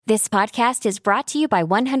This podcast is brought to you by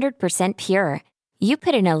 100% Pure. You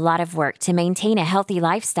put in a lot of work to maintain a healthy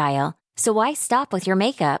lifestyle, so why stop with your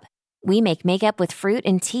makeup? We make makeup with fruit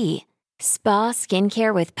and tea, spa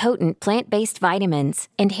skincare with potent plant-based vitamins,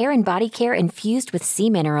 and hair and body care infused with sea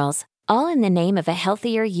minerals, all in the name of a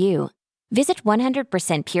healthier you. Visit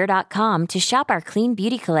 100%pure.com to shop our clean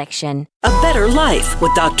beauty collection. A Better Life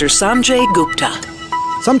with Dr. Sanjay Gupta.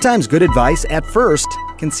 Sometimes good advice at first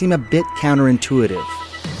can seem a bit counterintuitive.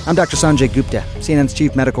 I'm Dr. Sanjay Gupta, CNN's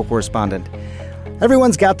chief medical correspondent.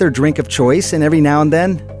 Everyone's got their drink of choice, and every now and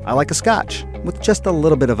then, I like a scotch with just a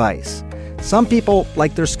little bit of ice. Some people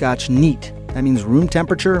like their scotch neat. That means room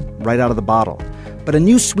temperature, right out of the bottle. But a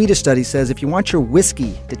new Swedish study says if you want your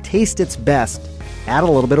whiskey to taste its best, add a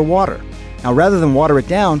little bit of water. Now, rather than water it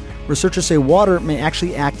down, researchers say water may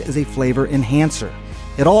actually act as a flavor enhancer.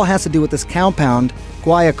 It all has to do with this compound,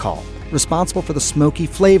 guaiacol, responsible for the smoky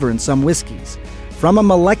flavor in some whiskeys. From a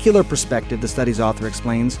molecular perspective, the study's author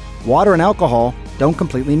explains, water and alcohol don't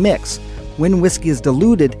completely mix. When whiskey is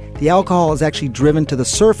diluted, the alcohol is actually driven to the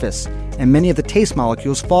surface, and many of the taste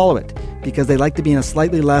molecules follow it because they like to be in a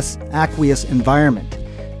slightly less aqueous environment.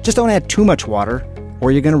 Just don't add too much water,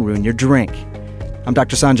 or you're going to ruin your drink. I'm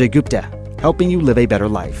Dr. Sanjay Gupta, helping you live a better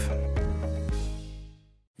life.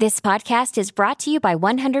 This podcast is brought to you by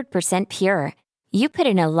 100% Pure. You put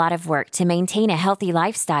in a lot of work to maintain a healthy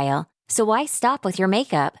lifestyle, so why stop with your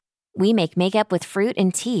makeup? We make makeup with fruit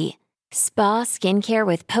and tea, spa skincare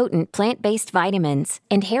with potent plant-based vitamins,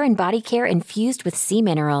 and hair and body care infused with sea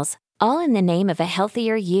minerals, all in the name of a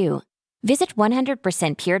healthier you. Visit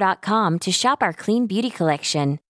 100%pure.com to shop our clean beauty collection.